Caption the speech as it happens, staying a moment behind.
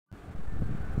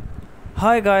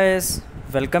Hi guys,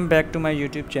 welcome back to my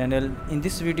YouTube channel. In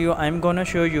this video I'm gonna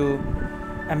show you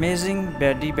amazing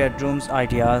Baddie bedrooms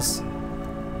ideas.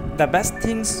 The best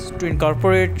things to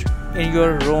incorporate in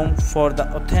your room for the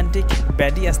authentic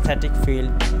Baddie aesthetic feel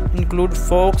include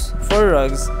forks, fur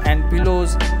rugs and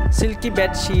pillows, silky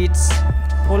bed sheets,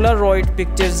 Polaroid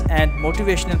pictures and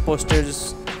motivational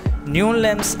posters, neon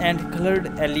lamps and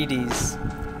colored LEDs,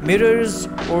 mirrors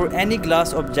or any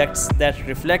glass objects that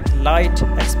reflect light,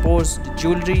 exposed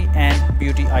jewelry and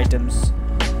beauty items.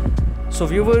 So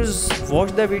viewers,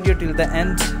 watch the video till the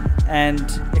end,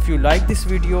 and if you like this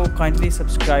video, kindly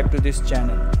subscribe to this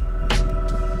channel.